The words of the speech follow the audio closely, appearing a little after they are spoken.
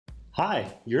Hi,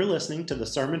 you're listening to the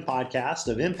Sermon Podcast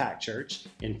of Impact Church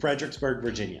in Fredericksburg,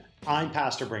 Virginia. I'm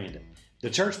Pastor Brandon, the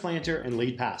church planter and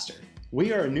lead pastor.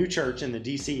 We are a new church in the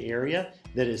DC area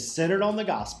that is centered on the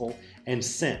gospel and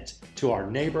sent to our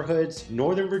neighborhoods,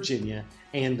 Northern Virginia,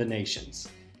 and the nations.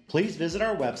 Please visit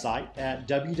our website at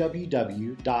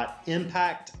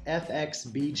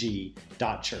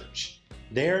www.impactfxbg.church.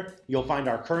 There, you'll find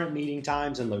our current meeting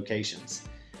times and locations.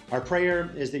 Our prayer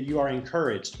is that you are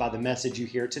encouraged by the message you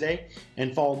hear today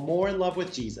and fall more in love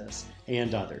with Jesus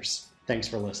and others. Thanks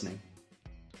for listening.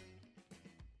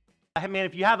 Hey man,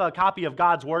 if you have a copy of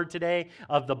God's Word today,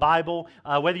 of the Bible,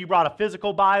 whether you brought a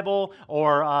physical Bible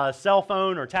or a cell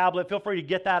phone or tablet, feel free to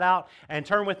get that out and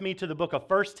turn with me to the book of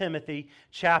 1 Timothy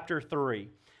chapter 3.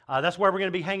 That's where we're going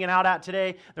to be hanging out at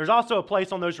today. There's also a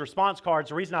place on those response cards.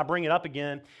 The reason I bring it up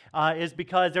again is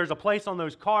because there's a place on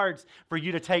those cards for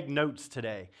you to take notes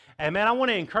today. And man, I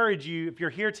want to encourage you, if you're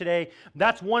here today,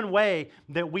 that's one way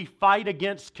that we fight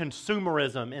against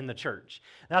consumerism in the church.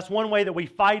 That's one way that we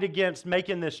fight against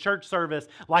making this church service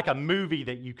like a movie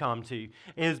that you come to,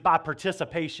 is by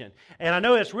participation. And I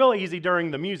know it's real easy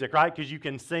during the music, right? Because you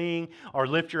can sing or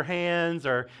lift your hands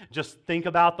or just think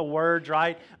about the words,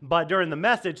 right? But during the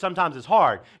message, sometimes it's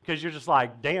hard because you're just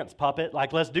like, dance, puppet,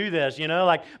 like, let's do this,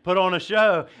 like put on a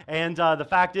show. And the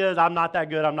fact is, I'm not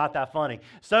that good, I'm not that funny.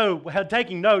 So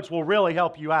taking notes will really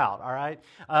help you out, all right?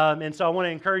 And so I want to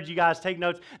encourage you guys to take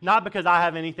notes, not because I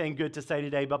have anything good to say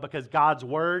today, but because God's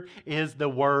Word is the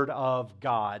Word of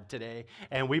God today.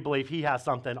 And we believe He has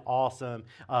something awesome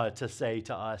to say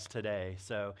to us today.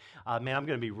 So, man, I'm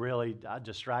going to be really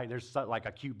distracted. There's like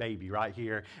a cute baby right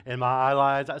here in my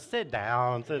eyelids. Sit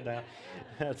down, sit down.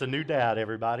 That's a new dad,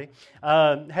 everybody.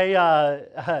 Anyway,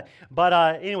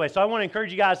 so I want to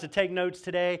encourage you guys to take notes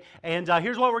today. And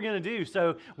here's what we're going to do.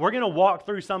 So we're going to walk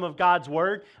through some of God's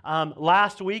Word.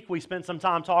 Last week, we spent some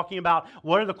time talking about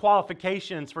what are the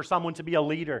qualifications for someone to be a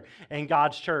leader in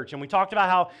God's church. And we talked about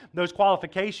how those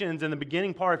qualifications in the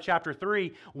beginning part of chapter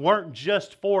 3 weren't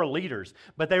just for leaders,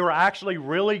 but they were actually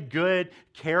really good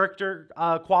character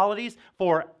qualities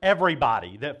for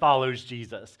everybody that follows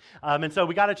Jesus. And so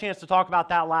we got a chance to talk about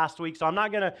that last week, so I'm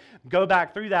not going to go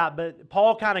back through that, but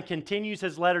Paul kind of continues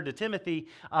his letter to Timothy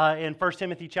in 1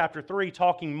 Timothy chapter 3,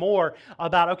 talking more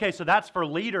about, okay, so that's for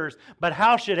leaders, but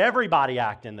how should everybody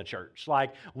act in the church?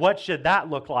 Like, what should that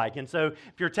look like? And so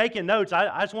if you're taking notes,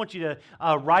 I just want you to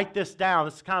write this down.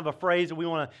 This is kind of a phrase that we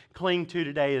want to cling to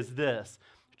today, is this: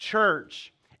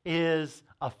 church is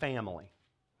a family.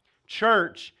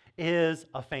 Church is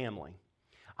a family.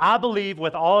 I believe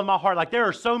with all of my heart, like there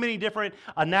are so many different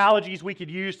analogies we could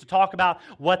use to talk about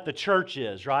what the church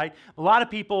is, right? A lot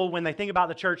of people, when they think about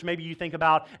the church, maybe you think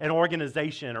about an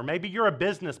organization, or maybe you're a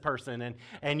business person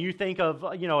and you think of,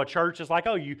 a church as like,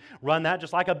 oh, you run that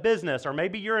just like a business, or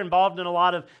maybe you're involved in a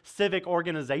lot of civic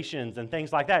organizations and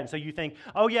things like that. And so you think,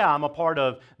 oh yeah, I'm a part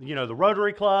of, the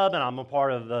Rotary Club, and I'm a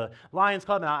part of the Lions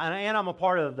Club, and I'm a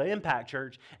part of the Impact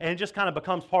Church, and it just kind of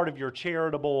becomes part of your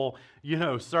charitable,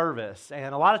 service.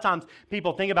 And a lot of times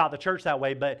people think about the church that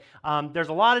way, but there's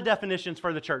a lot of definitions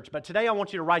for the church. But today I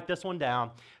want you to write this one down.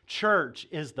 Church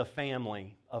is the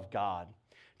family of God.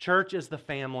 Church is the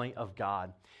family of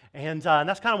God. And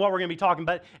that's kind of what we're going to be talking.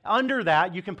 But under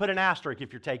that, you can put an asterisk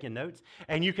if you're taking notes,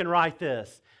 and you can write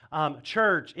this.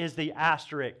 Church is the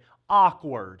asterisk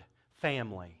awkward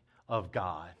family of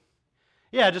God.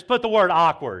 Yeah, just put the word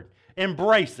awkward.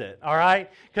 Embrace it, all right?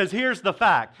 Because here's the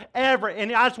fact.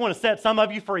 And I just want to set some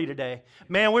of you free today.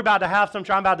 Man, we're about to have some,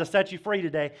 I'm about to set you free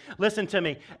today. Listen to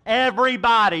me.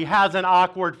 Everybody has an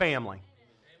awkward family.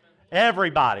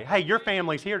 Everybody. Hey, your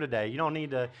family's here today. You don't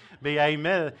need to be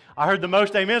amen. I heard the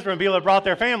most amens from people that brought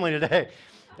their family today.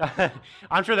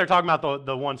 I'm sure they're talking about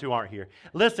the ones who aren't here.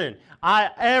 Listen,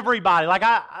 everybody,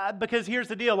 because here's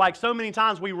the deal. Like so many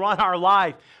times we run our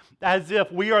life as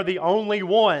if we are the only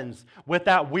ones with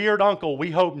that weird uncle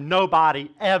we hope nobody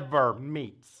ever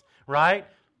meets, right?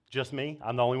 Just me?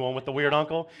 I'm the only one with the weird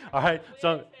uncle? All right,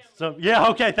 so yeah,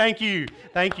 okay, thank you,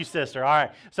 sister. All right,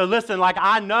 so listen,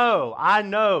 I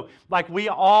know, we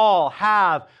all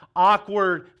have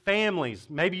awkward families.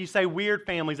 Maybe you say weird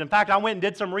families. In fact, I went and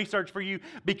did some research for you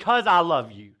because I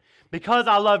love you. Because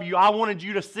I love you, I wanted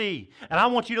you to see, and I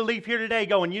want you to leave here today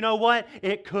going, you know what?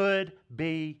 It could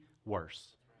be worse.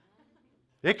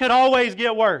 It could always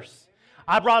get worse.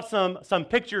 I brought some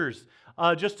pictures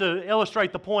just to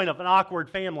illustrate the point of an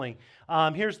awkward family.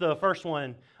 Here's the first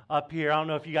one up here. I don't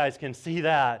know if you guys can see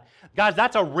that. Guys,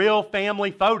 that's a real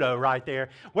family photo right there.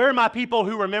 Where are my people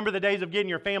who remember the days of getting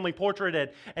your family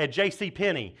portrait at J.C.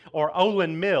 Penney or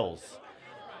Olin Mills?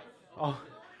 Oh,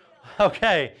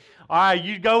 okay. All right,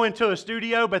 you go into a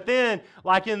studio, but then,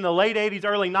 like in the late 80s,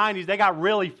 early 90s, they got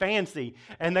really fancy.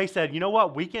 And they said, you know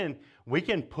what, we can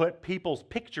put people's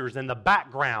pictures in the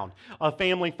background of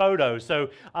family photos. So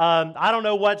I don't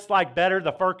know what's like better,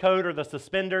 the fur coat or the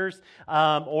suspenders,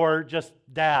 or just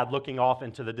dad looking off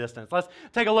into the distance. Let's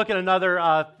take a look at another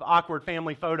awkward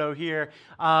family photo here.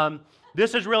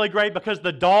 This is really great because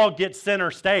the dog gets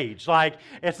center stage. Like,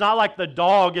 it's not like the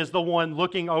dog is the one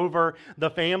looking over the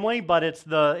family, but it's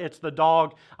the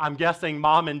dog, I'm guessing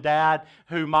mom and dad,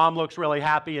 who mom looks really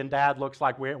happy and dad looks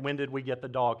like, when did we get the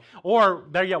dog? Or,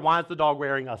 better yet, why is the dog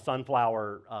wearing a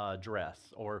sunflower dress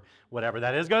or whatever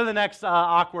that is? Go to the next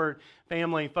awkward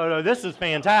family photo. This is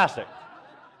fantastic.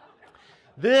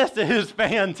 This is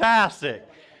fantastic.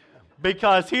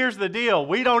 Because here's the deal,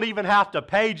 we don't even have to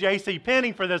pay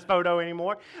JCPenney for this photo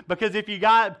anymore, because if you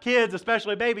got kids,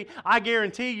 especially a baby, I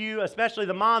guarantee you, especially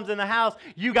the moms in the house,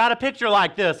 you got a picture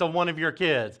like this of one of your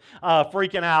kids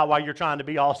freaking out while you're trying to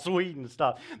be all sweet and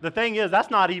stuff. The thing is,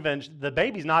 the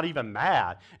baby's not even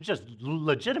mad. It's just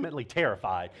legitimately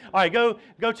terrified. All right,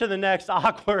 go to the next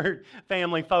awkward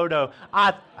family photo.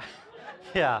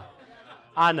 Yeah,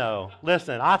 I know.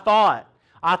 Listen, I thought,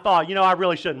 I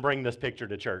really shouldn't bring this picture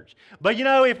to church. But,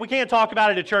 if we can't talk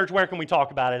about it at church, where can we talk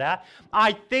about it at?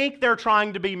 I think they're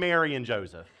trying to be Mary and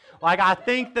Joseph. Like, I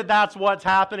think that's what's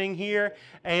happening here.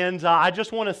 And I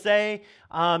just want to say,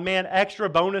 extra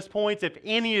bonus points if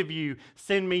any of you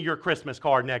send me your Christmas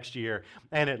card next year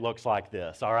and it looks like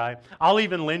this, all right? I'll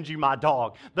even lend you my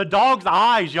dog. The dog's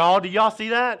eyes, y'all. Do y'all see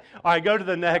that? All right, go to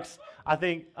the next.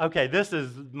 Okay, this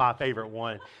is my favorite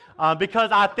one.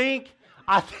 Because I think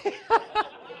I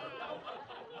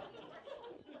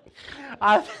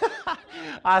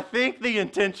think the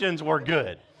intentions were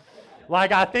good.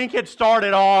 Like, I think it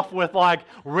started off with like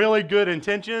really good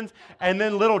intentions, and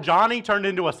then little Johnny turned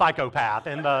into a psychopath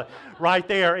right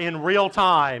there in real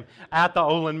time at the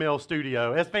Olin Mill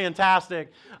studio. It's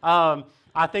fantastic.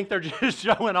 I think they're just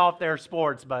showing off their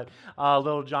sports, but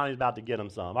little Johnny's about to get them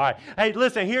some. All right. Hey,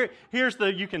 listen,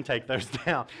 you can take those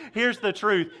down. Here's the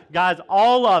truth. Guys,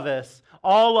 all of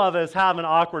us have an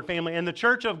awkward family. In the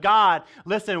Church of God,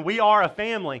 listen, we are a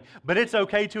family, but it's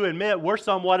okay to admit we're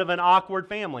somewhat of an awkward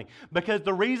family, because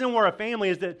the reason we're a family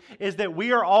is that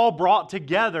we are all brought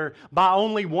together by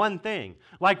only one thing.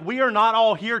 Like, we are not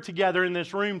all here together in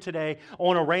this room today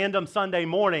on a random Sunday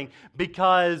morning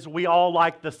because we all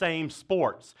like the same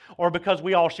sports, or because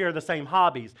we all share the same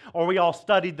hobbies, or we all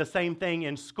studied the same thing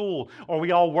in school, or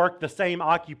we all work the same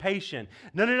occupation.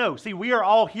 No. See, we are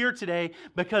all here today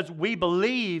because we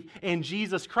believe in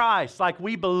Jesus Christ. Like,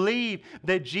 we believe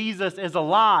that Jesus is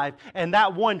alive, and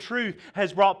that one truth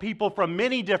has brought people from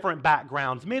many different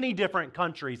backgrounds, many different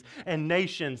countries and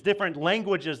nations, different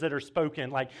languages that are spoken,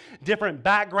 like different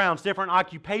backgrounds, different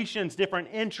occupations, different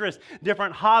interests,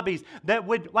 different hobbies,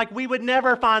 we would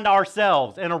never find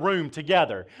ourselves in a room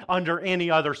together under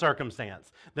any other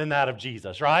circumstance than that of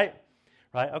Jesus, right?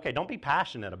 Right? Okay, don't be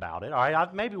passionate about it, all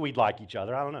right? Maybe we'd like each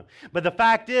other, I don't know. But the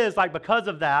fact is, because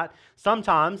of that,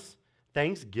 sometimes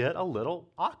things get a little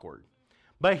awkward.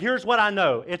 But here's what I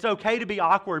know. It's okay to be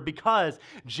awkward because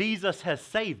Jesus has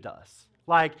saved us.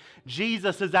 Like,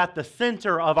 Jesus is at the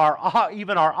center of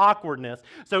even our awkwardness.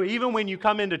 So even when you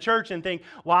come into church and think,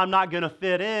 well, I'm not going to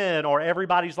fit in, or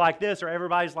everybody's like this, or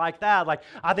everybody's like that,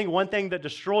 I think one thing that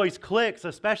destroys cliques,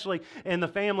 especially in the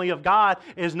family of God,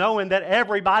 is knowing that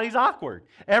everybody's awkward.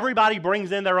 Everybody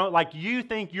brings in their own, you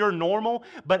think you're normal,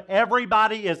 but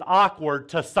everybody is awkward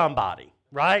to somebody.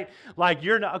 Right?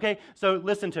 You're not, okay, so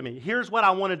listen to me. Here's what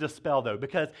I want to dispel, though,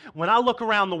 because when I look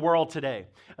around the world today,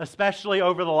 especially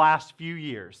over the last few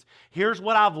years, here's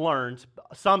what I've learned,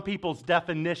 some people's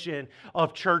definition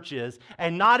of churches,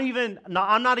 and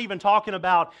I'm not even talking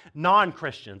about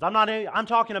non-Christians. I'm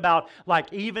talking about,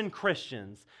 even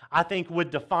Christians, I think,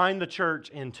 would define the church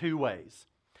in two ways.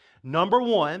 Number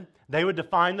one, they would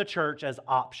define the church as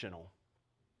optional,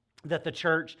 that the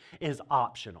church is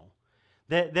optional.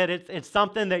 That it's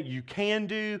something that you can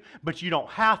do, but you don't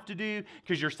have to do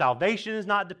because your salvation is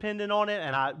not dependent on it,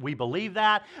 and we believe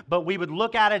that, but we would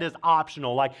look at it as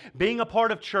optional. Being a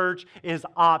part of church is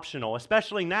optional,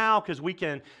 especially now because we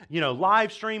can,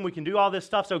 live stream, we can do all this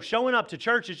stuff. So showing up to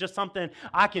church is just something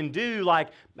I can do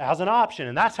as an option,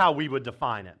 and that's how we would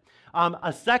define it.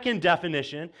 A second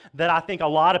definition that I think a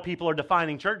lot of people are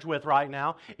defining church with right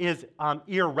now is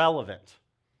irrelevant.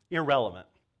 Irrelevant.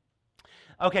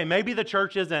 Okay, maybe the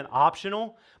church isn't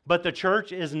optional, but the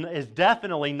church is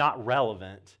definitely not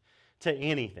relevant to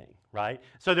anything, right?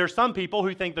 So there's some people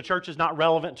who think the church is not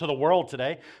relevant to the world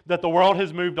today, that the world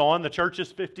has moved on, the church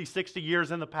is 50, 60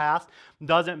 years in the past,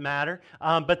 doesn't matter.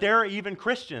 But there are even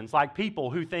Christians, like people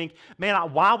who think, man,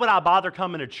 why would I bother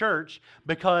coming to church?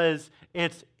 Because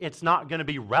it's not going to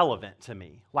be relevant to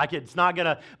me. Like it's not going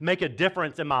to make a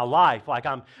difference in my life. Like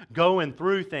I'm going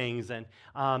through things. And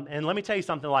let me tell you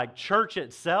something, like church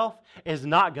itself is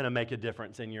not going to make a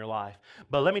difference in your life.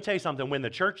 But let me tell you something, when the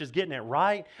church is getting it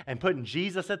right and putting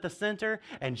Jesus at the center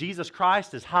and Jesus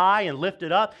Christ is high and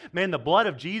lifted up, man, the blood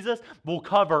of Jesus will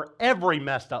cover every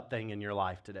messed up thing in your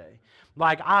life today.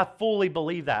 Like, I fully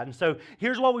believe that. And so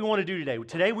here's what we want to do today.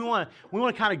 Today we want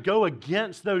to kind of go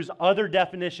against those other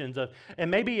definitions of,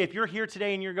 and maybe if you're here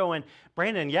today and you're going,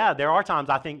 Brandon, yeah, there are times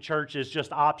I think church is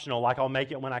just optional, like I'll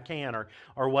make it when I can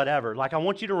or whatever. Like, I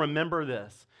want you to remember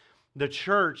this. The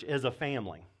church is a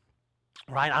family.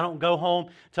 Right? I don't go home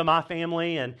to my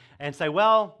family and say,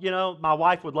 well, you know, my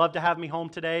wife would love to have me home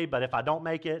today, but if I don't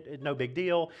make it, it's no big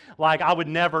deal. Like I would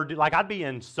never do, like I'd be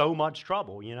in so much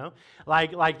trouble, you know?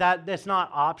 Like that's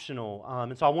not optional.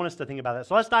 And so I want us to think about that.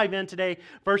 So let's dive in today.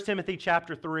 1 Timothy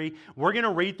chapter 3. We're going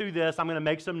to read through this. I'm going to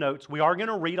make some notes. We are going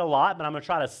to read a lot, but I'm going to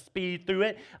try to speed through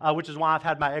it, which is why I've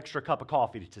had my extra cup of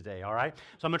coffee today, all right?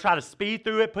 So I'm going to try to speed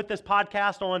through it, put this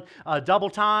podcast on double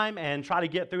time, and try to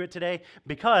get through it today,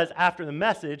 because after the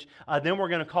message, then we're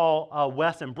going to call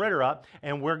Wes and Britter up,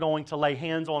 and we're going to lay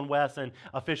hands on Wes and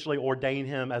officially ordain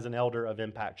him as an elder of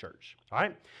Impact Church. All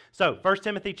right? So 1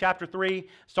 Timothy chapter 3,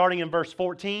 starting in verse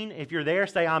 14. If you're there,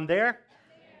 say, I'm there.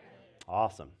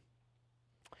 Awesome.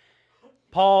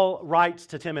 Paul writes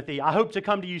to Timothy, I hope to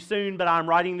come to you soon, but I'm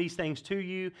writing these things to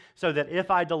you so that if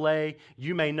I delay,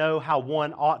 you may know how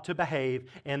one ought to behave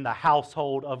in the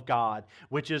household of God,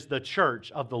 which is the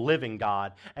church of the living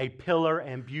God, a pillar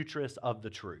and buttress of the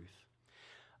truth.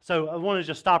 So I want to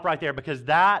just stop right there, because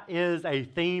that is a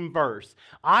theme verse.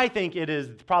 I think it is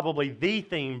probably the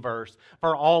theme verse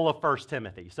for all of 1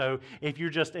 Timothy. So if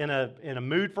you're just in a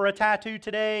mood for a tattoo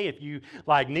today, if you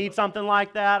like need something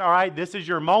like that, all right, this is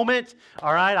your moment.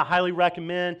 All right, I highly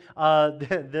recommend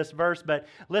this verse. But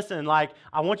listen, like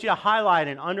I want you to highlight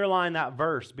and underline that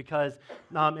verse, because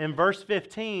in verse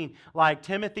 15, like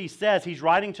Timothy says, he's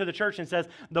writing to the church and says,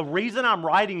 the reason I'm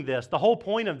writing this, the whole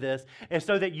point of this, is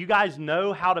so that you guys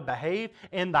know how to behave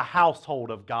in the household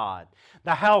of God.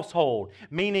 The household,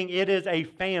 meaning it is a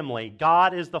family.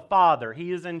 God is the Father.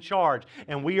 He is in charge,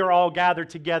 and we are all gathered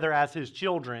together as His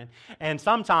children. And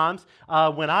sometimes,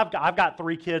 when I've got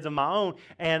 3 kids of my own,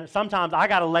 and sometimes I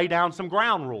got to lay down some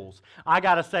ground rules. I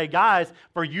got to say, guys,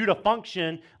 for you to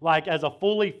function like as a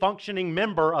fully functioning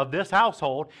member of this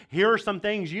household, here are some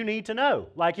things you need to know.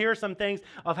 Like here are some things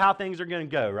of how things are going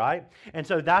to go, right? And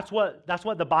so that's what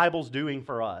the Bible's doing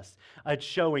for us. It's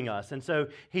showing us. And so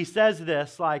he says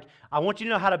this, like, I want you to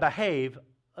know how to behave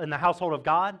in the household of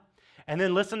God. And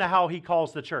then listen to how he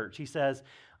calls the church. He says,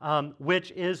 which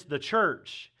is the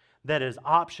church that is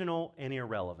optional and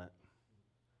irrelevant.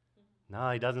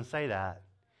 No, he doesn't say that.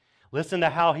 Listen to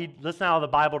how the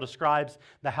Bible describes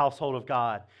the household of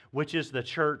God, which is the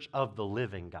church of the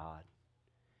living God,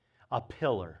 a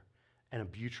pillar and a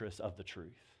buttress of the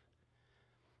truth.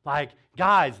 Like,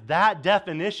 guys, that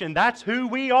definition, that's who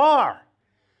we are.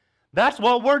 That's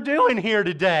what we're doing here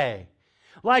today.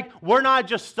 Like, we're not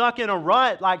just stuck in a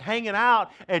rut, like hanging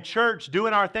out at church,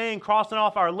 doing our thing, crossing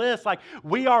off our list. Like,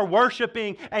 we are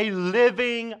worshiping a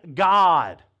living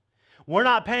God. We're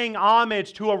not paying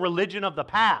homage to a religion of the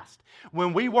past.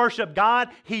 When we worship God,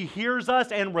 He hears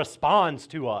us and responds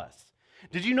to us.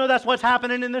 Did you know that's what's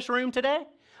happening in this room today?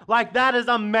 Like, that is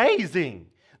amazing.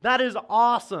 That is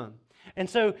awesome. And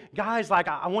so, guys, like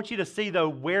I want you to see, though,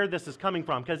 where this is coming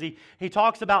from, because he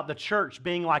talks about the church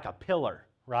being like a pillar,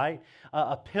 right?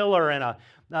 A pillar, and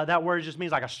that word just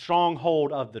means like a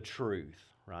stronghold of the truth,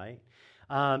 right?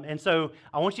 And so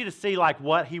I want you to see like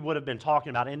what he would have been talking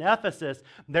about. In Ephesus,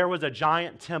 there was a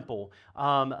giant temple.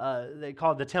 They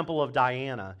called it the Temple of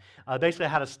Diana. Basically, it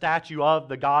had a statue of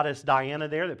the goddess Diana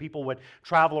there that people would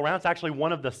travel around. It's actually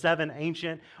one of the 7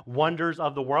 ancient wonders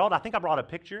of the world. I think I brought a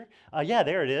picture. Yeah,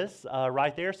 there it is,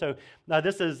 right there. So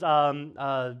this is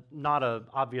not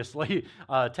obviously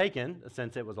taken,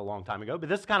 since it was a long time ago, but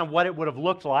this is kind of what it would have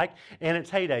looked like in its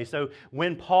heyday. So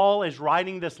when Paul is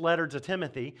writing this letter to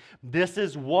Timothy, this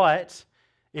is what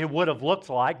it would have looked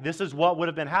like. This is what would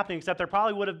have been happening, except there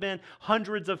probably would have been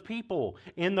hundreds of people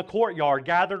in the courtyard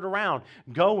gathered around,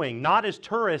 going, not as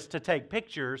tourists to take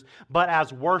pictures, but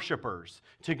as worshipers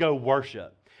to go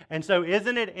worship. And so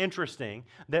isn't it interesting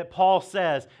that Paul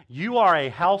says, you are a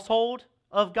household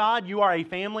of God. You are a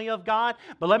family of God.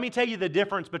 But let me tell you the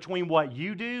difference between what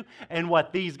you do and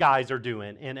what these guys are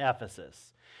doing in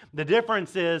Ephesus. The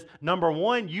difference is, number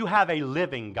one, you have a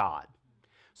living God.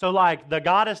 So like the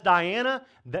goddess Diana,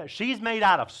 she's made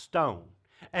out of stone.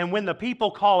 And when the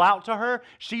people call out to her,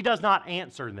 she does not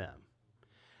answer them.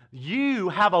 You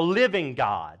have a living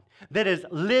God that is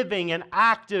living and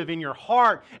active in your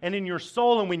heart and in your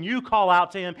soul. And when you call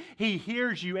out to Him, He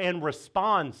hears you and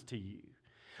responds to you.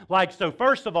 Like, so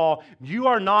first of all, you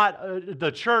are not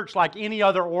the church like any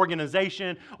other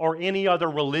organization or any other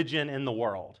religion in the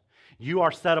world. You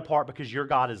are set apart because your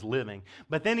God is living.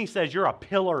 But then He says you're a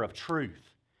pillar of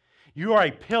truth. You are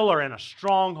a pillar and a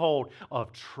stronghold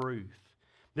of truth.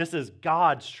 This is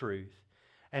God's truth.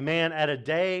 And man, at a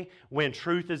day when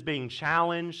truth is being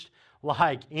challenged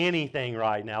like anything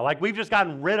right now, like we've just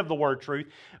gotten rid of the word truth.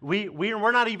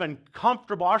 We're not even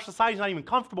comfortable. Our society's not even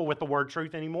comfortable with the word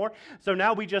truth anymore. So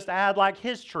now we just add like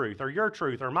His truth or your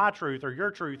truth or my truth or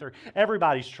your truth or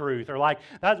everybody's truth or like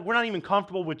that. We're not even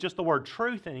comfortable with just the word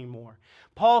truth anymore.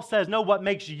 Paul says, no, what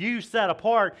makes you set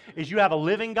apart is you have a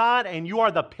living God and you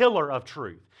are the pillar of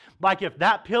truth. Like if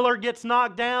that pillar gets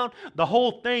knocked down, the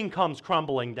whole thing comes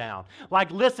crumbling down. Like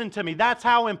listen to me, that's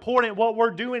how important what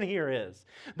we're doing here is.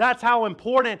 That's how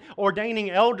important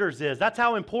ordaining elders is. That's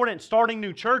how important starting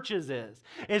new churches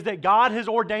is that God has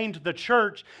ordained the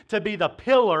church to be the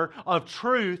pillar of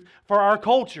truth for our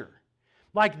culture.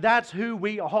 Like that's who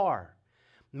we are.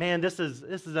 Man, this is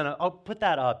I'll put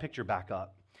that picture back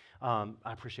up. I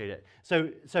appreciate it.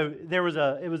 So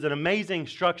it was an amazing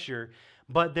structure.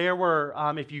 But there were,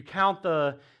 if you count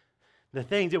the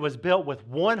things, it was built with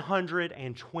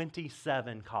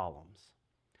 127 columns.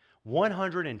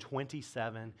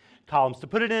 127 columns. To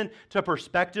put it into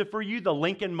perspective for you, the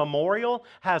Lincoln Memorial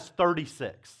has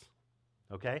 36.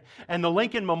 Okay? And the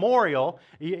Lincoln Memorial,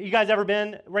 you guys ever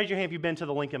been? Raise your hand if you've been to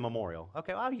the Lincoln Memorial.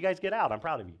 Okay, well, you guys get out. I'm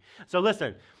proud of you. So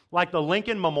listen, like the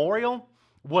Lincoln Memorial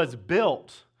was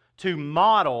built to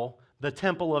model the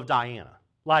Temple of Diana.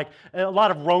 Like a lot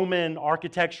of Roman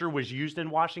architecture was used in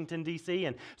Washington, D.C.,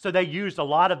 and so they used a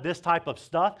lot of this type of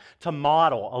stuff to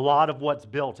model a lot of what's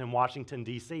built in Washington,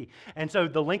 D.C. And so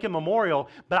the Lincoln Memorial,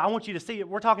 but I want you to see,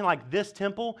 we're talking like this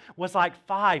temple was like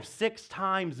 5-6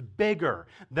 times bigger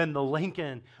than the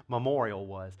Lincoln Memorial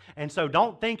was. And so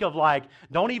don't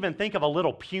even think of a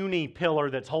little puny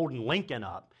pillar that's holding Lincoln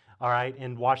up, all right,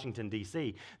 in Washington,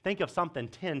 D.C. Think of something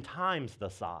 10 times the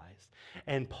size.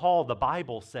 And Paul, the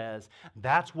Bible says,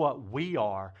 that's what we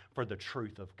are for the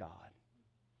truth of God.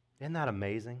 Isn't that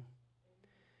amazing?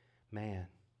 Man,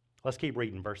 let's keep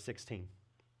reading verse 16.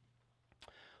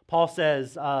 Paul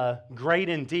says, great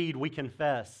indeed, we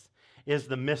confess, is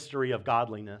the mystery of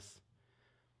godliness.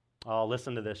 Oh,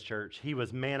 listen to this, church. He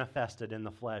was manifested in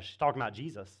the flesh. He's talking about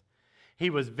Jesus. He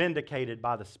was vindicated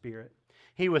by the Spirit.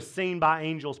 He was seen by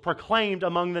angels, proclaimed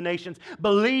among the nations,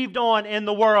 believed on in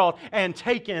the world, and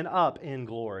taken up in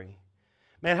glory.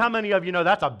 Man, how many of you know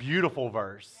that's a beautiful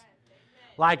verse?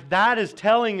 Like that is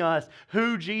telling us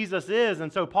who Jesus is.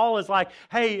 And so Paul is like,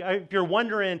 hey, if you're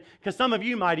wondering, because some of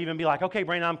you might even be like, okay,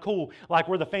 Brandon, I'm cool. Like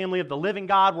we're the family of the living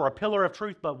God. We're a pillar of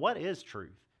truth. But what is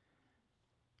truth?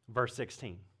 Verse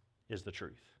 16 is the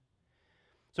truth.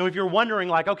 So if you're wondering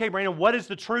like, okay, Brandon, what is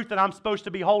the truth that I'm supposed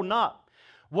to be holding up?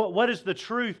 What is the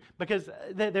truth? Because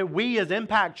that we as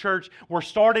Impact Church were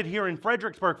started here in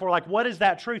Fredericksburg for like, what is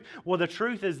that truth? Well, the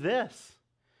truth is this,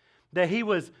 that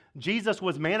Jesus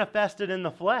was manifested in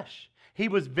the flesh. He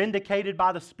was vindicated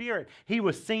by the Spirit. He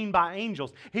was seen by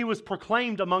angels. He was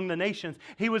proclaimed among the nations.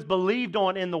 He was believed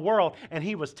on in the world, and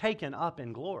He was taken up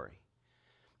in glory.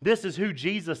 This is who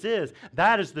Jesus is.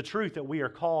 That is the truth that we are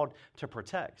called to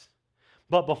protect.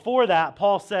 But before that,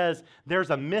 Paul says there's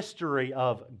a mystery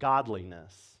of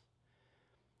godliness.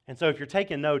 And so if you're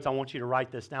taking notes, I want you to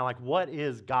write this down. Like, what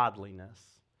is godliness?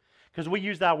 Because we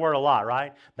use that word a lot,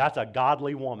 right? That's a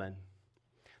godly woman.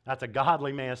 That's a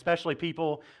godly man, especially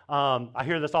people, I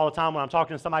hear this all the time when I'm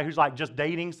talking to somebody who's like just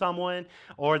dating someone,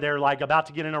 or they're like about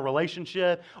to get in a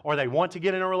relationship, or they want to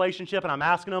get in a relationship, and I'm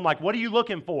asking them, like, what are you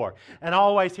looking for? And I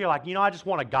always hear like, I just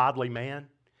want a godly man.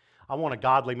 I want a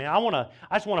godly man.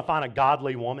 I just want to find a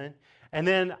godly woman. And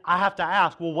then I have to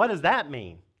ask, well, what does that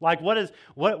mean? Like, what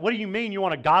do you mean you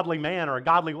want a godly man or a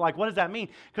godly, like, what does that mean?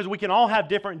 Because we can all have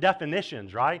different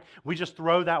definitions, right? We just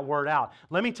throw that word out.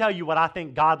 Let me tell you what I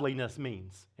think godliness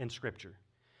means in Scripture.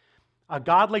 A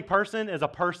godly person is a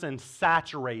person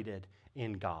saturated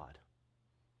in God.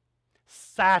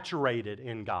 Saturated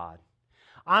in God.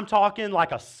 I'm talking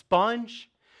like a sponge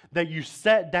that you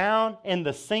set down in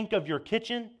the sink of your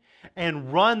kitchen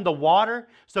and run the water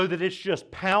so that it's just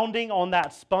pounding on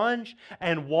that sponge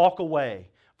and walk away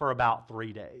for about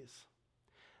 3 days.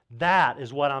 That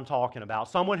is what I'm talking about.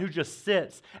 Someone who just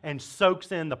sits and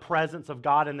soaks in the presence of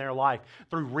God in their life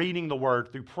through reading the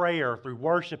Word, through prayer, through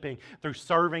worshiping, through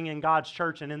serving in God's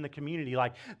church and in the community.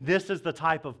 Like, this is the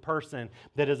type of person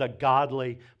that is a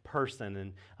godly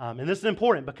person. And this is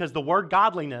important because the word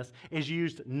godliness is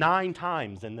used 9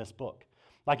 times in this book.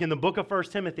 Like in the book of 1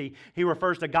 Timothy, he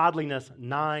refers to godliness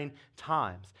 9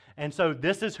 times. And so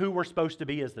this is who we're supposed to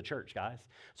be as the church, guys.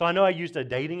 So I know I used a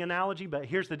dating analogy, but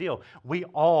here's the deal. We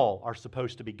all are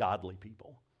supposed to be godly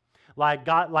people. Like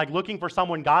looking for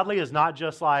someone godly is not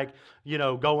just like,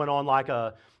 going on like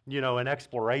an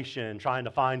exploration, trying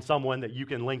to find someone that you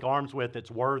can link arms with that's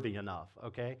worthy enough,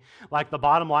 okay? Like the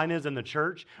bottom line is in the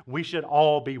church, we should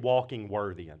all be walking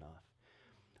worthy enough.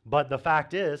 But the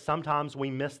fact is, sometimes we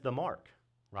miss the mark.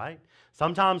 Right?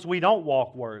 Sometimes we don't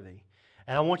walk worthy.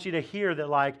 And I want you to hear that,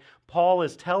 like, Paul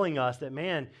is telling us that,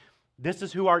 man, this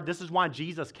is why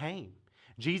Jesus came.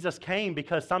 Jesus came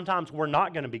because sometimes we're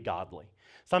not going to be godly.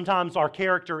 Sometimes our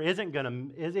character is going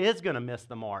to miss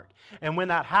the mark. And when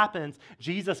that happens,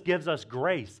 Jesus gives us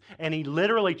grace, and he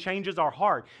literally changes our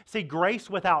heart. See, grace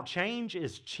without change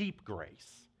is cheap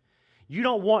grace. You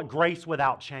don't want grace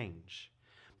without change,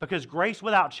 because grace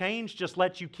without change just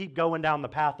lets you keep going down the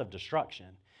path of destruction.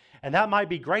 And that might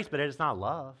be grace, but it's not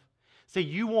love. See,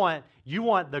 you want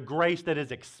the grace that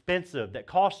is expensive, that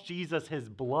cost Jesus his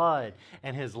blood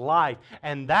and his life.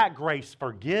 And that grace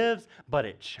forgives, but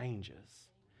it changes.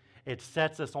 It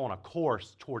sets us on a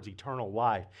course towards eternal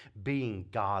life, being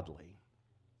godly.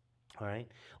 All right,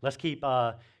 let's keep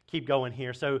going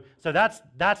here. So that's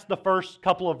the first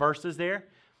couple of verses there.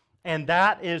 And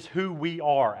that is who we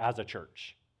are as a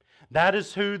church. That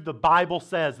is who the Bible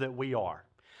says that we are.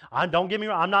 Don't get me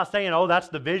wrong, I'm not saying, that's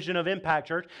the vision of Impact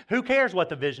Church. Who cares what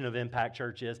the vision of Impact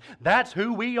Church is? That's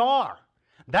who we are.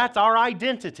 That's our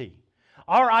identity.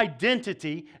 Our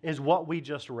identity is what we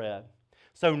just read.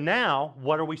 So now,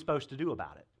 what are we supposed to do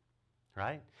about it?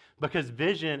 Right? Because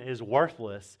vision is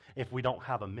worthless if we don't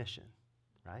have a mission.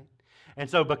 Right? And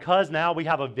so because now we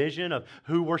have a vision of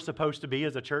who we're supposed to be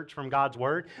as a church from God's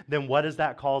Word, then what does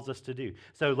that cause us to do?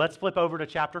 So let's flip over to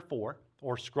chapter 4,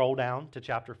 or scroll down to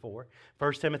chapter 4,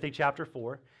 1 Timothy chapter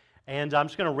 4. And I'm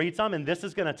just going to read some, and this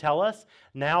is going to tell us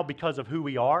now, because of who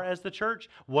we are as the church,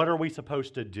 what are we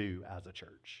supposed to do as a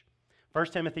church. 1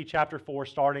 Timothy chapter 4,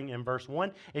 starting in verse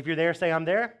 1. If you're there, say, I'm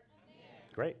there. I'm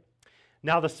there. Great.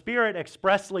 Now the Spirit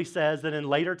expressly says that in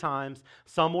later times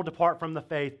some will depart from the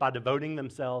faith by devoting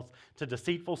themselves to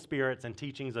deceitful spirits and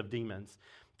teachings of demons,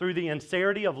 through the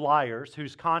insincerity of liars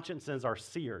whose consciences are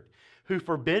seared, who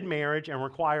forbid marriage and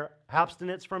require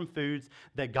abstinence from foods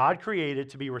that God created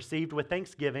to be received with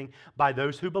thanksgiving by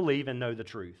those who believe and know the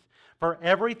truth. For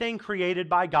everything created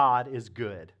by God is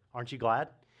good. Aren't you glad?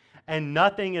 And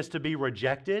nothing is to be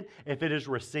rejected if it is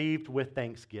received with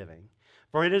thanksgiving.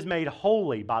 For it is made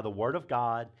holy by the word of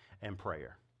God and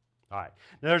prayer. All right.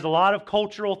 Now, there's a lot of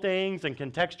cultural things and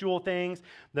contextual things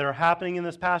that are happening in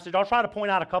this passage. I'll try to point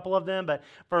out a couple of them, but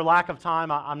for lack of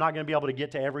time, I'm not going to be able to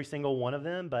get to every single one of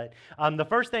them. But the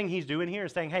first thing he's doing here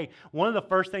is saying, hey, one of the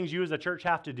first things you as a church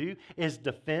have to do is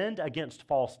defend against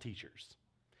false teachers.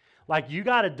 Like, you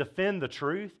got to defend the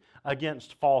truth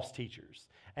against false teachers.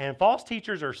 And false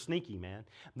teachers are sneaky, man.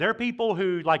 They're people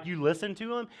who, like, you listen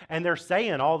to them, and they're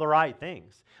saying all the right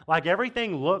things. Like,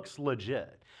 everything looks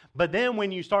legit. But then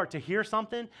when you start to hear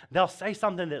something, they'll say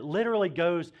something that literally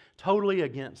goes totally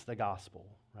against the gospel,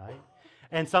 right?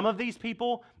 And some of these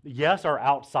people, yes, are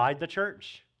outside the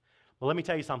church. But let me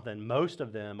tell you something. Most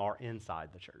of them are inside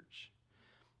the church.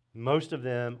 Most of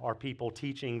them are people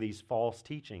teaching these false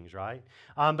teachings, right?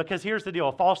 Because here's the deal.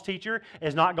 A false teacher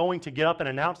is not going to get up and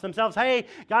announce themselves, hey,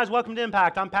 guys, welcome to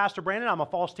Impact. I'm Pastor Brandon. I'm a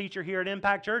false teacher here at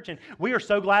Impact Church, and we are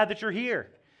so glad that you're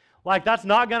here. Like, that's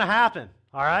not going to happen,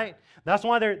 all right? That's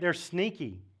why they're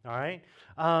sneaky, all right?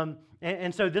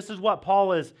 And so this is what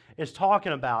Paul is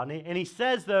talking about. And he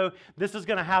says, though, this is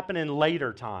going to happen in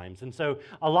later times. And so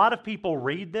a lot of people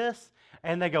read this,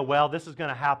 and they go, well, this is going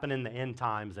to happen in the end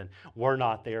times, and we're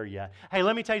not there yet. Hey,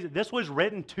 let me tell you, this was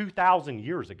written 2,000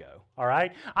 years ago, all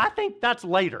right? I think that's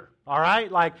later, all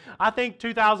right? Like, I think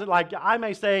 2,000, like, I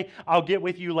may say, I'll get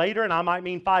with you later, and I might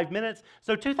mean 5 minutes.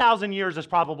 So 2,000 years is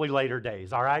probably later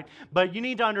days, all right? But you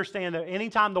need to understand that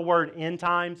anytime the word end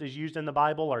times is used in the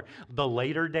Bible, or the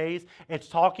later days, it's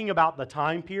talking about the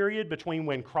time period between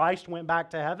when Christ went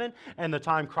back to heaven and the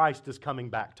time Christ is coming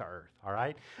back to earth, all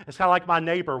right? It's kind of like my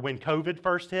neighbor when COVID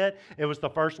first hit. It was the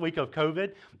first week of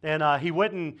COVID, and he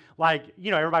wouldn't, like,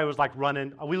 everybody was like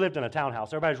running. We lived in a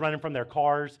townhouse. Everybody was running from their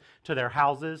cars to their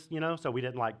houses, so we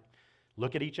didn't like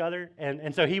look at each other.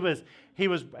 And so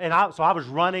so I was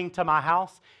running to my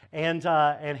house,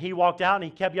 and he walked out and he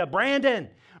kept yelling, Brandon,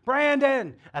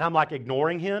 Brandon. And I'm like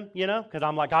ignoring him, because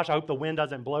I'm like, gosh, I hope the wind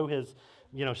doesn't blow his,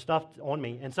 stuff on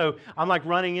me. And so I'm like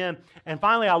running in, and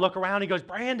finally I look around, he goes,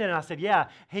 Brandon. And I said, yeah.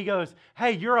 He goes,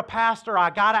 hey, you're a pastor. I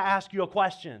got to ask you a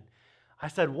question. I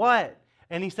said, what?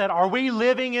 And he said, are we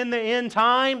living in the end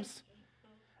times?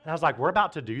 And I was like, we're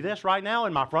about to do this right now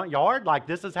in my front yard? Like,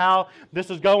 this is how this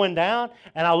is going down?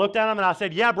 And I looked at him and I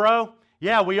said, yeah, bro.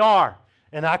 Yeah, we are.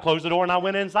 And I closed the door and I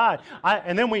went inside.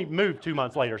 And then we moved 2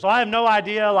 months later. So I have no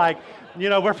idea,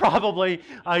 we're probably,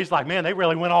 he's like, man, they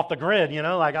really went off the grid,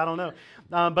 I don't know.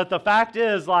 But the fact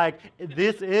is,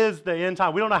 this is the end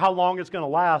time. We don't know how long it's going to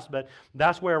last, but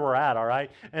that's where we're at, all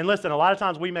right? And listen, a lot of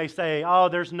times we may say, oh,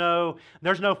 there's no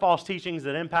false teachings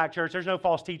at Impact Church. There's no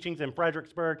false teachings in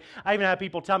Fredericksburg. I even have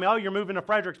people tell me, oh, you're moving to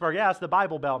Fredericksburg. Yeah, it's the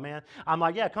Bible Belt, man. I'm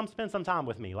like, yeah, come spend some time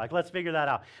with me. Let's figure that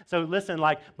out. So listen,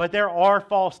 but there are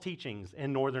false teachings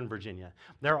in Northern Virginia.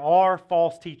 There are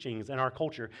false teachings in our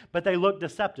culture, but they look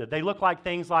deceptive. They look like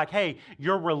things like, hey,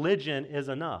 your religion is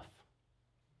enough.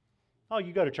 Oh,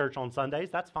 you go to church on Sundays,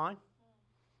 that's fine.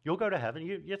 You'll go to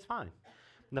heaven, it's fine.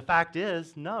 And the fact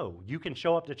is, no, you can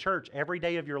show up to church every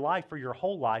day of your life for your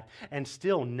whole life and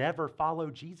still never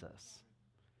follow Jesus.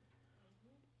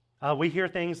 We hear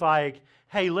things like,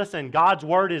 hey, listen, God's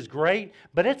Word is great,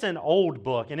 but it's an old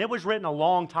book, and it was written a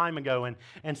long time ago,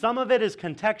 and some of it is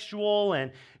contextual,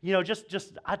 and,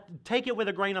 just take it with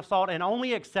a grain of salt and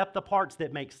only accept the parts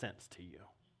that make sense to you.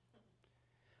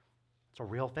 It's a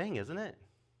real thing, isn't it?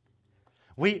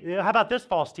 How about this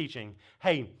false teaching?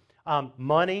 Hey,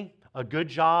 money, a good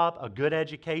job, a good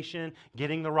education,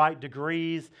 getting the right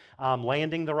degrees,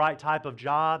 landing the right type of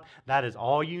job, that is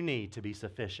all you need to be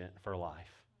sufficient for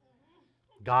life.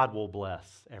 God will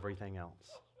bless everything else.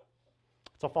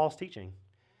 It's a false teaching.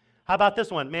 How about this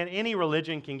one? Man, any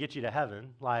religion can get you to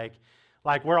heaven. Like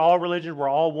we're all religions, we're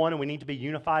all one, and we need to be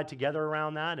unified together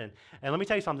around that. And let me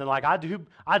tell you something, I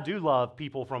do love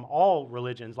people from all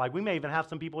religions. We may even have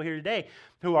some people here today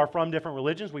who are from different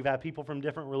religions. We've had people from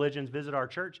different religions visit our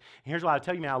church. And here's what I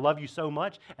tell you, man, I love you so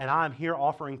much, and I'm here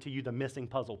offering to you the missing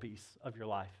puzzle piece of your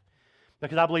life.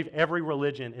 Because I believe every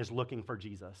religion is looking for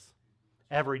Jesus.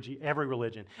 Every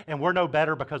religion. And we're no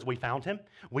better because we found him.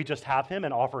 We just have him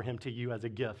and offer him to you as a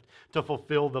gift to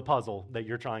fulfill the puzzle that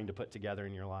you're trying to put together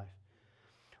in your life.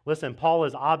 Listen, Paul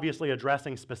is obviously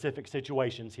addressing specific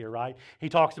situations here, right? He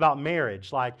talks about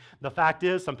marriage. The fact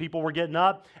is, some people were getting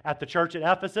up at the church at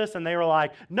Ephesus and they were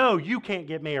like, no, you can't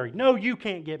get married. No, you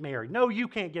can't get married. No, you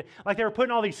can't get... they were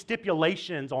putting all these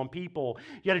stipulations on people.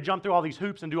 You had to jump through all these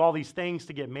hoops and do all these things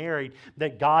to get married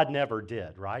that God never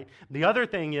did, right? The other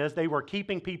thing is they were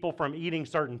keeping people from eating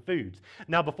certain foods.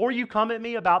 Now, before you come at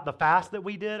me about the fast that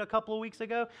we did a couple of weeks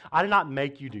ago, I did not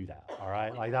make you do that, all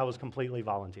right? That was completely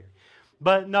voluntary.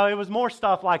 But no, it was more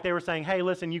stuff like they were saying, hey,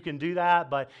 listen, you can do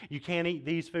that, but you can't eat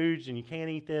these foods, and you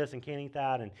can't eat this, and can't eat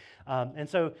that. And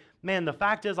so, man, the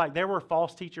fact is, there were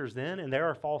false teachers then, and there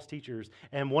are false teachers.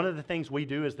 And one of the things we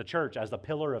do as the church, as the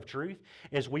pillar of truth,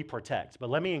 is we protect.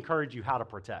 But let me encourage you how to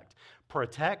protect.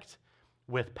 Protect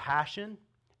with passion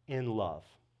in love.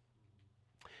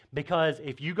 Because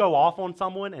if you go off on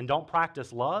someone and don't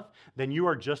practice love, then you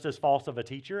are just as false of a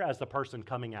teacher as the person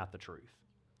coming at the truth.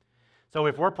 So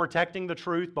if we're protecting the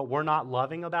truth, but we're not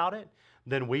loving about it,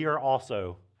 then we are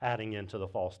also adding into the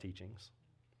false teachings.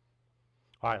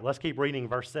 All right, let's keep reading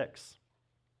verse 6.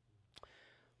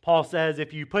 Paul says,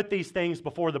 if you put these things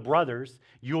before the brothers,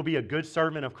 you will be a good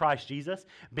servant of Christ Jesus,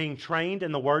 being trained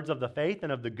in the words of the faith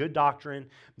and of the good doctrine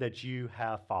that you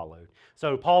have followed.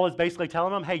 So Paul is basically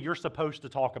telling them, hey, you're supposed to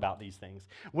talk about these things,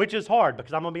 which is hard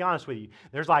because I'm going to be honest with you.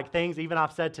 There's things even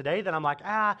I've said today that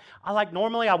I'm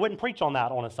normally I wouldn't preach on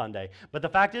that on a Sunday. But the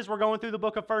fact is we're going through the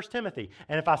book of 1 Timothy.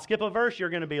 And if I skip a verse,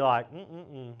 you're going to be like,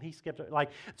 he skipped it.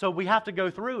 So we have to go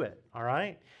through it, all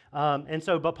right?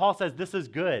 But Paul says this is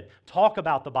good. Talk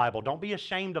about the Bible. Don't be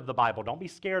ashamed of the Bible. Don't be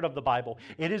scared of the Bible.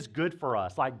 It is good for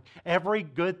us. Every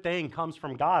good thing comes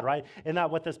from God, right? And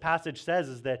that what this passage says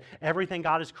is that everything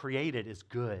God has created is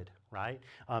good, right?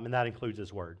 And that includes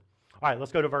his word. All right,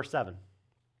 let's go to verse 7.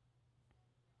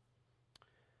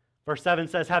 Verse 7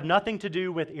 says, have nothing to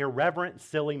do with irreverent,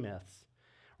 silly myths.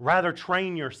 Rather,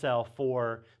 train yourself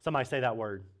for, somebody say that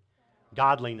word,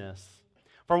 godliness.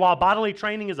 For while bodily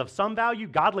training is of some value,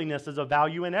 godliness is of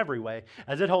value in every way,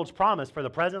 as it holds promise for the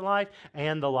present life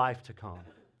and the life to come.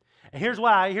 And here's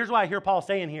what I hear Paul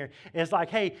saying here. It's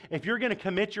hey, if you're going to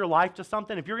commit your life to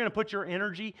something, if you're going to put your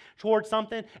energy towards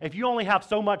something, if you only have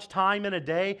so much time in a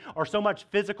day or so much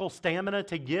physical stamina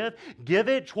to give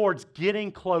it towards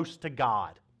getting close to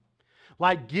God.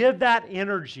 Like, give that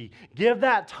energy, give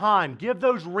that time, give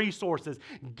those resources,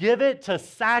 give it to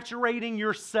saturating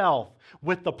yourself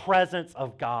with the presence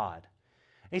of God.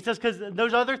 And he says, because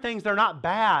those other things, they're not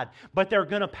bad, but they're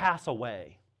going to pass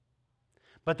away.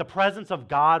 But the presence of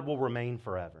God will remain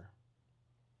forever.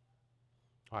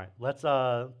 All right, let's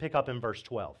pick up in verse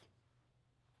 12.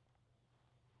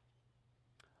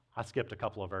 I skipped a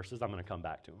couple of verses. I'm going to come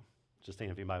back to them. Just seeing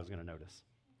if anybody was going to notice.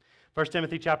 1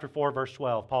 Timothy chapter 4, verse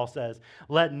 12, Paul says,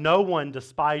 "Let no one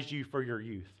despise you for your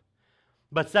youth,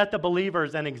 but set the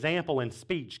believers an example in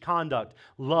speech, conduct,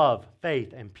 love,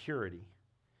 faith, and purity."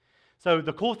 So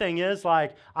the cool thing is,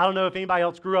 like, I don't know if anybody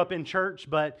else grew up in church,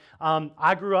 but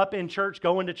I grew up in church,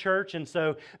 going to church, and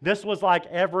so this was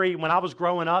like when I was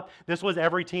growing up, this was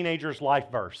every teenager's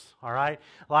life verse, all right?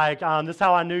 Like, this is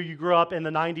how I knew you grew up in the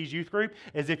 90s youth group,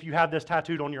 is if you have this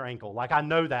tattooed on your ankle. Like, I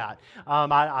know that.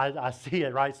 I see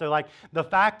it, right? So, like, the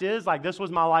fact is, like, this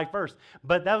was my life verse,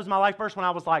 but that was my life verse when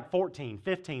I was, like, 14,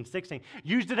 15, 16.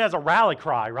 Used it as a rally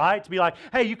cry, right? To be like,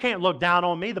 hey, you can't look down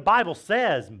on me. The Bible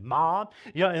says, Mom.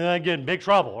 You know, and then I get in big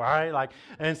trouble, all right? Like,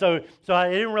 and so it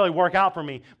didn't really work out for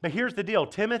me. But here's the deal.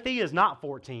 Timothy is not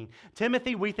 14.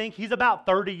 Timothy, we think he's about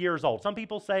 30 years old. Some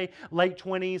people say late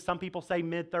 20s, some people say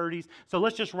mid 30s. So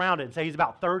let's just round it and say he's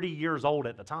about 30 years old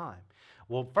at the time.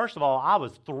 Well, first of all, I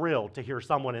was thrilled to hear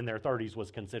someone in their 30s was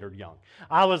considered young.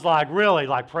 I was like, really,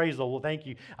 like, praise the Lord, thank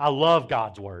you. I love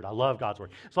God's word. I love God's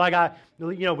word. So like,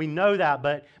 we know that,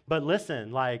 but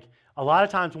listen, like, a lot of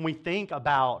times when we think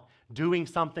about doing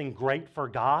something great for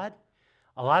God,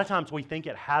 a lot of times we think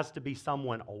it has to be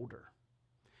someone older.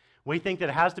 We think that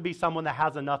it has to be someone that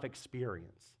has enough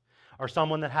experience, or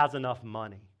someone that has enough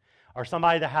money, or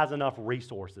somebody that has enough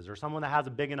resources, or someone that has a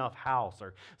big enough house,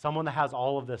 or someone that has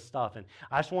all of this stuff. And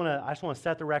I just want to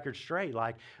set the record straight.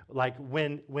 Like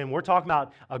when we're talking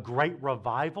about a great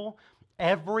revival,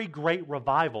 every great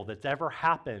revival that's ever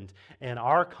happened in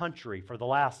our country for the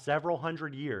last several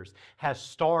hundred years has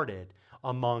started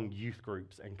among youth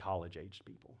groups and college-aged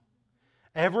people.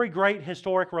 Every great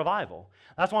historic revival.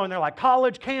 That's why when they're like,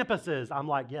 college campuses, I'm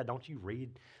like, yeah, don't you read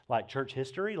like church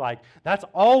history? Like, that's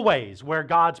always where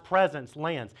God's presence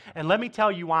lands. And let me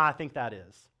tell you why I think that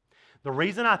is. The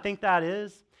reason I think that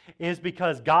is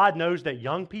because God knows that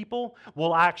young people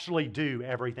will actually do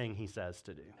everything He says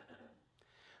to do.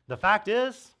 The fact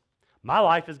is, my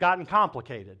life has gotten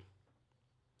complicated.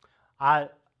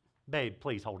 Babe,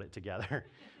 please hold it together.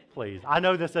 Please. I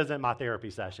know this isn't my therapy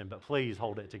session, but please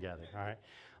hold it together, all right?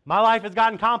 My life has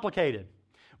gotten complicated.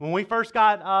 When we first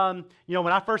got, when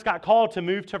I first got called to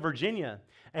move to Virginia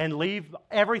and leave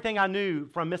everything I knew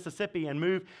from Mississippi and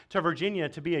move to Virginia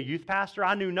to be a youth pastor,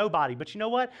 I knew nobody. But you know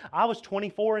what? I was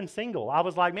 24 and single. I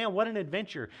was like, man, what an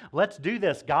adventure. Let's do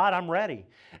this. God, I'm ready.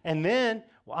 And then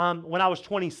when I was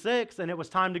 26 and it was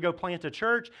time to go plant a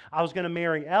church, I was going to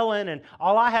marry Ellen, and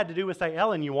all I had to do was say,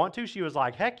 Ellen, you want to? She was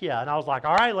like, heck yeah. And I was like,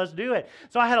 all right, let's do it.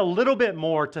 So I had a little bit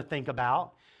more to think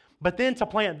about. But then to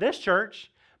plant this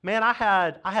church, man, I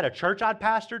had a church I'd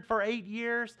pastored for 8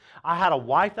 years. I had a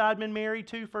wife that I'd been married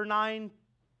to for 9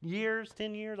 years,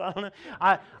 10 years, I don't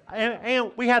know.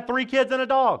 And we had 3 kids and a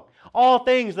dog. All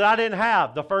things that I didn't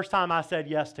have the first time I said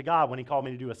yes to God when He called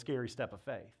me to do a scary step of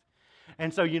faith.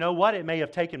 And so you know what? It may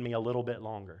have taken me a little bit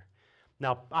longer.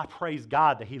 Now, I praise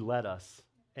God that He led us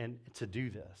to do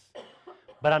this.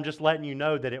 But I'm just letting you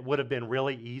know that it would have been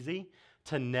really easy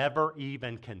to never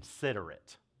even consider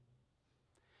it.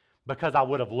 Because I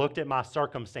would have looked at my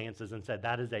circumstances and said,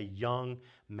 that is a young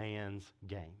man's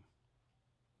game.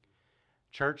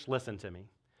 Church, listen to me.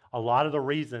 A lot of the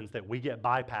reasons that we get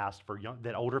bypassed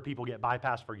that older people get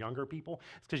bypassed for younger people,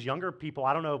 is because younger people,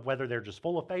 I don't know whether they're just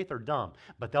full of faith or dumb,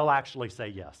 but they'll actually say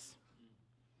yes.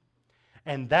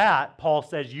 And that, Paul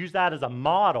says, use that as a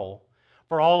model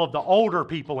for all of the older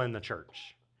people in the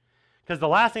church. Because the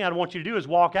last thing I'd want you to do is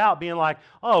walk out being like,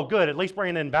 oh, good, at least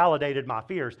Brandon validated my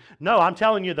fears. No, I'm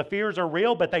telling you, the fears are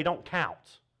real, but they don't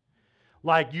count.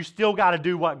 Like, you still got to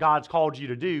do what God's called you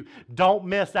to do. Don't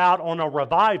miss out on a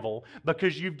revival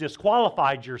because you've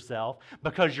disqualified yourself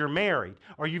because you're married,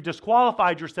 or you've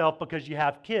disqualified yourself because you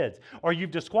have kids, or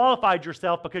you've disqualified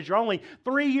yourself because you're only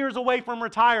 3 years away from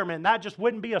retirement. That just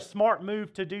wouldn't be a smart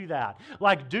move to do that.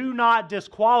 Like, do not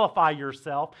disqualify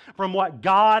yourself from what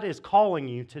God is calling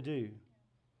you to do.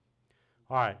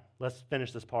 All right, let's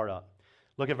finish this part up.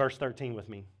 Look at verse 13 with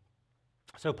me.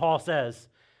 So Paul says,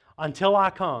 until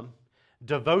I come,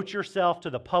 devote yourself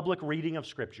to the public reading of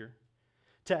Scripture,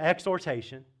 to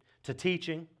exhortation, to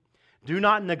teaching. Do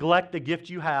not neglect the gift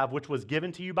you have, which was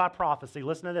given to you by prophecy.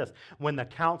 Listen to this. When the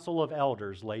council of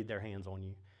elders laid their hands on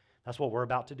you. That's what we're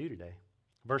about to do today.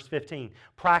 Verse 15,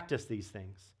 practice these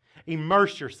things.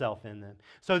 Immerse yourself in them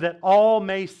so that all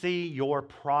may see your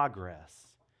progress.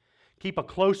 Keep a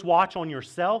close watch on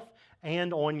yourself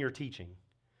and on your teaching.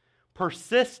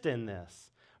 Persist in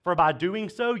this, for by doing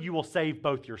so, you will save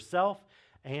both yourself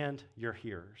and your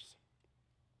hearers.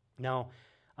 Now,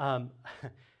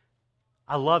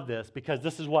 I love this because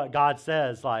this is what God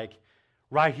says, like,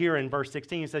 right here in verse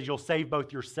 16, he says, you'll save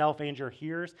both yourself and your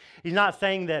hearers. He's not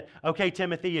saying that, okay,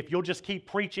 Timothy, if you'll just keep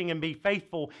preaching and be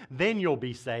faithful, then you'll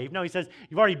be saved. No, he says,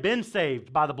 you've already been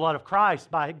saved by the blood of Christ,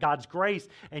 by God's grace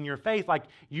and your faith. Like,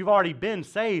 you've already been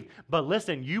saved. But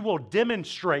listen, you will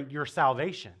demonstrate your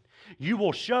salvation. You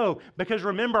will show, because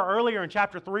remember earlier in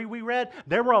chapter 3 we read,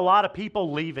 there were a lot of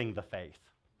people leaving the faith.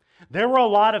 There were a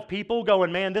lot of people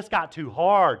going, man, this got too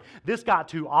hard. This got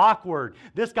too awkward.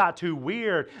 This got too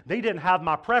weird. They didn't have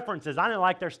my preferences. I didn't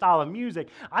like their style of music.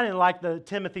 I didn't like the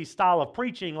Timothy's style of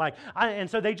preaching. And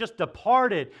so they just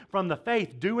departed from the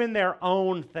faith, doing their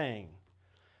own thing.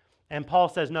 And Paul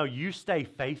says, no, you stay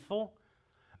faithful.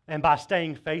 And by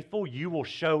staying faithful, you will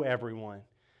show everyone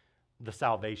the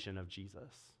salvation of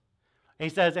Jesus. He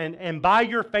says, and by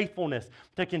your faithfulness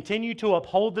to continue to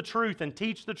uphold the truth and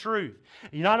teach the truth,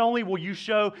 not only will you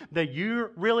show that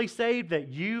you're really saved, that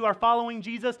you are following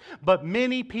Jesus, but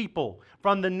many people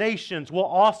from the nations will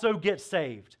also get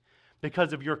saved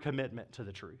because of your commitment to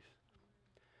the truth.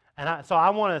 And so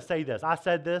I want to say this. I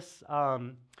said this,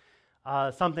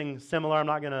 something similar. I'm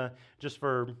not going to, just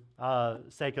for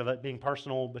sake of it being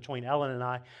personal between Ellen and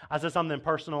I said something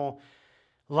personal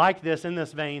like this, in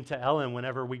this vein, to Ellen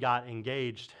whenever we got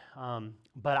engaged.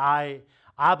 But I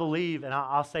believe, and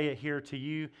I'll say it here to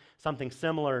you, something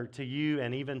similar to you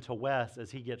and even to Wes as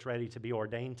he gets ready to be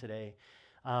ordained today,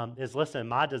 is listen,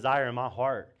 my desire in my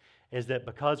heart is that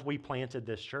because we planted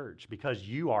this church, because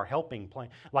you are helping plant,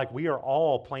 like we are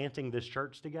all planting this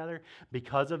church together,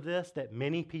 because of this, that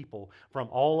many people from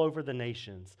all over the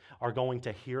nations are going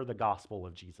to hear the gospel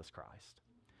of Jesus Christ.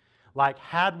 Like,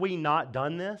 had we not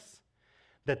done this,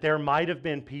 that there might have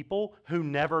been people who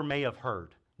never may have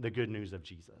heard the good news of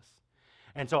Jesus.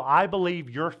 And so I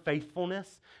believe your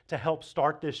faithfulness to help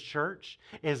start this church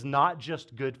is not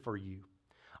just good for you.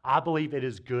 I believe it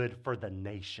is good for the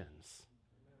nations.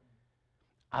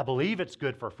 I believe it's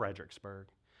good for Fredericksburg,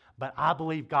 but I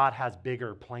believe God has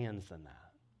bigger plans than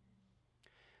that.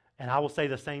 And I will say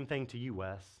the same thing to you,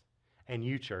 Wes, and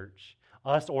you, church.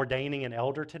 Us ordaining an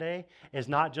elder today is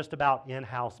not just about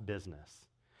in-house business.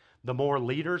 The more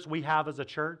leaders we have as a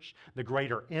church, the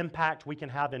greater impact we can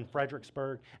have in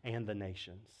Fredericksburg and the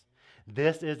nations.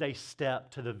 This is a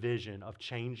step to the vision of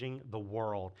changing the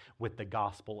world with the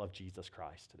gospel of Jesus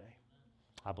Christ today.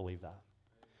 I believe that.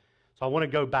 So I want to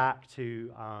go back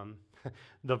to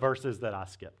the verses that I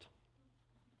skipped.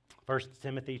 1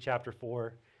 Timothy chapter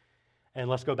 4, and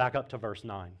let's go back up to verse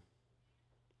 9.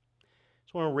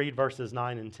 Just want to read verses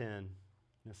 9 and 10.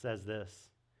 It says this.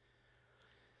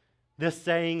 This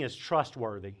saying is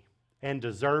trustworthy and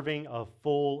deserving of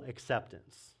full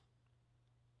acceptance.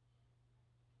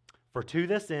 For to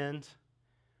this end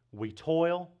we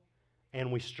toil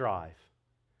and we strive,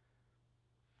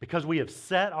 because we have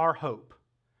set our hope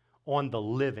on the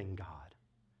living God,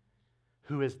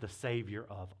 who is the Savior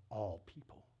of all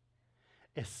people,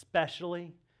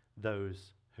 especially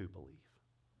those who believe.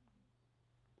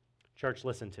 Church,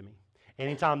 listen to me.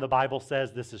 Anytime the Bible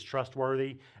says this is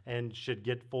trustworthy and should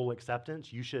get full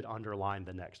acceptance, you should underline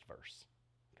the next verse.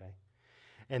 Okay?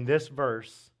 In this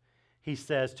verse, he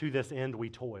says, to this end we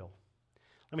toil.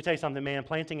 Let me tell you something, man.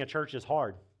 Planting a church is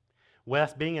hard.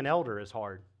 Wes, being an elder is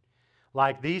hard.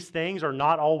 Like, these things are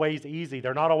not always easy.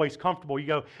 They're not always comfortable. You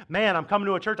go, man, I'm coming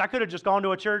to a church. I could have just gone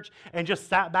to a church and just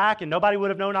sat back and nobody would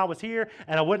have known I was here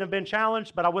and I wouldn't have been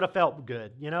challenged, but I would have felt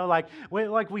good. You know,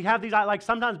 we have these, like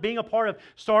sometimes being a part of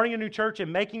starting a new church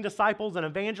and making disciples and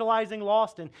evangelizing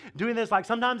lost and doing this, like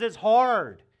sometimes it's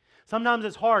hard. Sometimes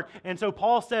it's hard. And so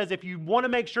Paul says, if you want to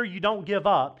make sure you don't give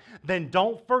up, then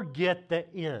don't forget the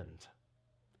end.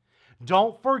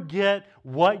 Don't forget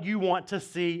what you want to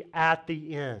see at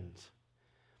the end.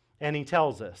 And he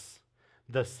tells us,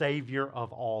 the Savior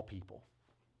of all people.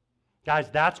 Guys,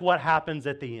 that's what happens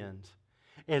at the end,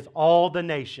 is all the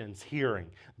nations hearing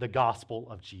the gospel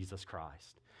of Jesus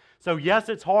Christ. So yes,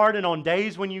 it's hard, and on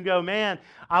days when you go, man,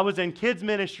 I was in kids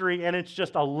ministry, and it's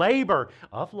just a labor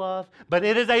of love, but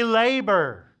it is a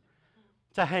labor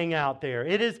to hang out there.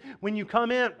 It is when you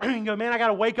come in and go, man, I got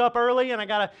to wake up early and I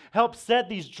got to help set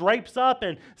these drapes up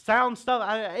and sound stuff.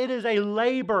 It is a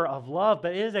labor of love,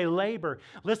 but it is a labor.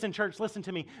 Listen, church, listen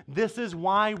to me. This is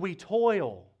why we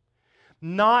toil.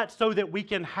 Not so that we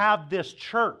can have this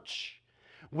church.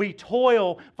 We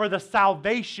toil for the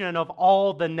salvation of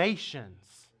all the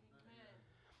nations.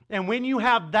 And when you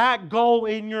have that goal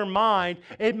in your mind,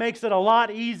 it makes it a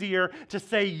lot easier to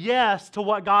say yes to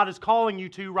what God is calling you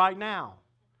to right now.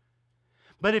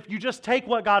 But if you just take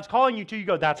what God's calling you to, you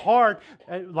go, that's hard.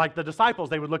 Like the disciples,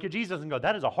 they would look at Jesus and go,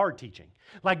 that is a hard teaching.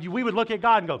 Like we would look at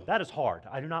God and go, that is hard.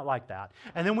 I do not like that.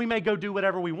 And then we may go do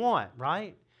whatever we want,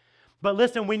 right? But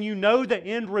listen, when you know the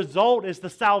end result is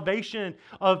the salvation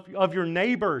of your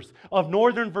neighbors, of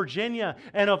Northern Virginia,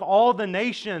 and of all the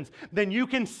nations, then you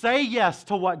can say yes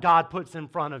to what God puts in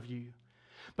front of you.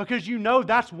 Because you know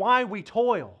that's why we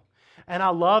toil. And I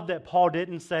love that Paul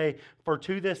didn't say, for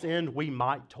to this end we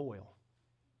might toil.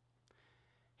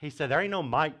 He said, there ain't no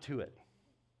might to it.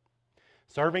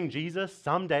 Serving Jesus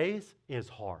some days is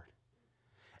hard.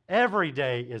 Every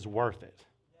day is worth it.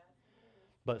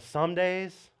 But some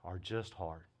days are just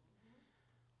hard.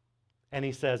 And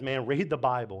he says, man, read the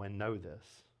Bible and know this.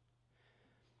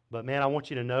 But man, I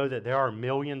want you to know that there are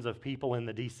millions of people in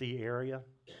the D.C. area.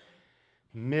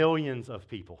 Millions of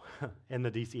people in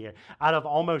the D.C. area. Out of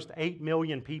almost 8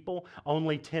 million people,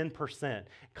 only 10%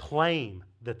 claim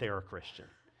that they're a Christian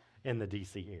in the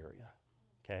D.C. area.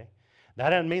 Okay? That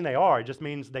doesn't mean they are. It just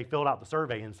means they filled out the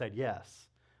survey and said, yes,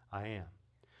 I am.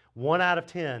 1 out of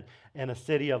 10 in a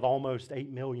city of almost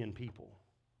 8 million people.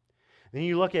 Then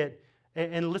you look at,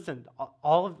 and listen,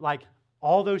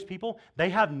 all those people, they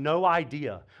have no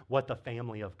idea what the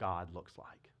family of God looks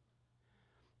like.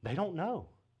 They don't know.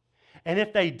 And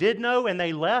if they did know and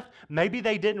they left, maybe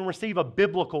they didn't receive a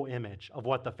biblical image of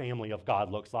what the family of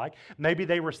God looks like. Maybe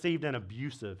they received an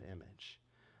abusive image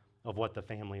of what the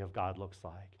family of God looks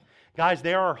like. Guys,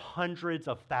 there are hundreds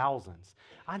of thousands.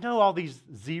 I know all these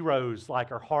zeros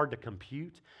are hard to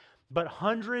compute, but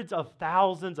hundreds of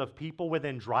thousands of people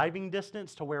within driving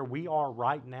distance to where we are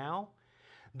right now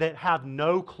that have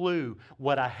no clue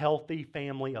what a healthy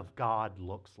family of God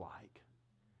looks like.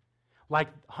 Like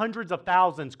hundreds of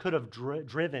thousands could have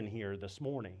driven here this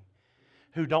morning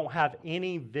who don't have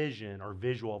any vision or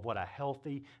visual of what a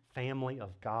healthy family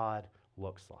of God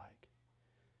looks like.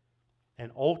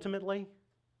 And ultimately,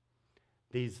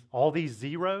 all these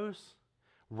zeros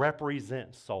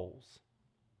represent souls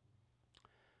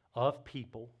of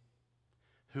people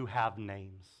who have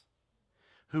names,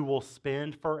 who will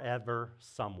spend forever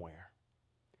somewhere.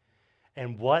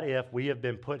 And what if we have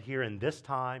been put here in this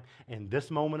time, in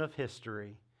this moment of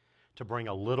history, to bring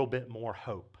a little bit more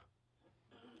hope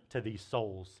to these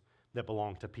souls that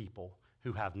belong to people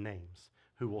who have names,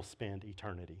 who will spend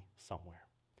eternity somewhere?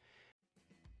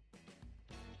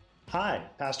 Hi,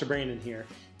 Pastor Brandon here.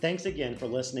 Thanks again for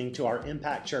listening to our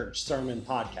Impact Church Sermon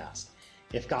Podcast.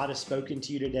 If God has spoken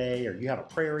to you today or you have a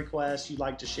prayer request you'd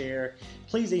like to share,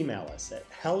 please email us at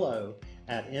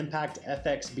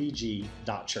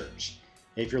hello@impactfxbg.church.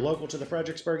 If you're local to the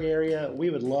Fredericksburg area, we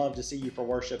would love to see you for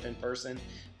worship in person.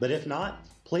 But if not,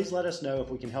 please let us know if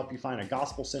we can help you find a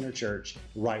gospel-centered church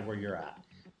right where you're at.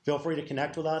 Feel free to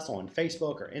connect with us on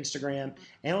Facebook or Instagram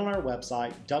and on our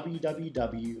website,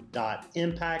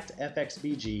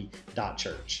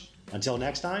 www.impactfxbg.church. Until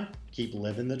next time, keep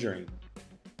living the dream.